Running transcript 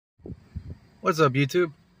What's up,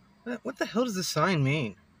 YouTube? What the hell does this sign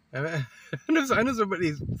mean? I know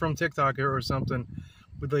somebody from TikTok or something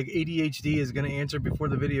with like ADHD is going to answer before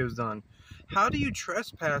the video's done. How do you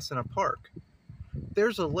trespass in a park?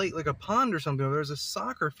 There's a lake, like a pond or something, or there's a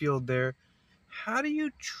soccer field there. How do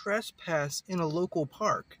you trespass in a local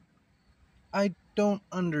park? I don't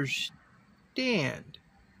understand.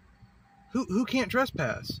 Who can't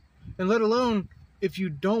trespass? And let alone, if you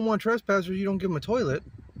don't want trespassers, you don't give them a toilet.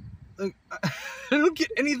 Like, I don't get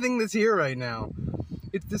anything that's here right now.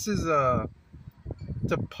 It's a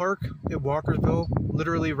park at Walkersville,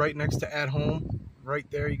 literally right next to At Home. Right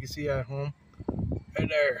there, you can see At Home. Right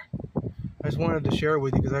there. I just wanted to share it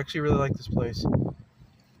with you because I actually really like this place.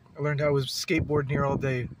 I learned how I was skateboarding here all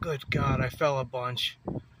day. Good God, I fell a bunch.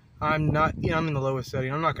 I'm not, I'm in the lowest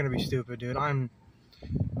setting. I'm not going to be stupid, dude. I'm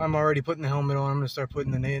already putting the helmet on. I'm going to start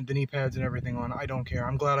putting the knee pads and everything on. I don't care.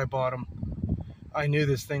 I'm glad I bought them. I knew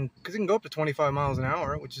this thing, because it can go up to 25 miles an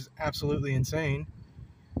hour, which is absolutely insane.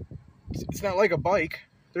 It's not like a bike.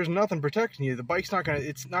 There's nothing protecting you. The bike's not going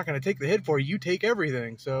to take the hit for you. You take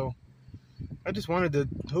everything. So I just wanted to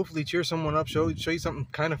hopefully cheer someone up, show you something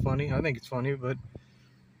kind of funny. I think it's funny, but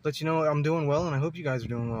let you know I'm doing well, and I hope you guys are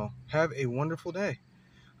doing well. Have a wonderful day.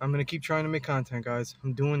 I'm going to keep trying to make content, guys.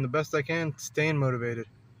 I'm doing the best I can, staying motivated.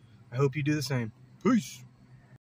 I hope you do the same. Peace.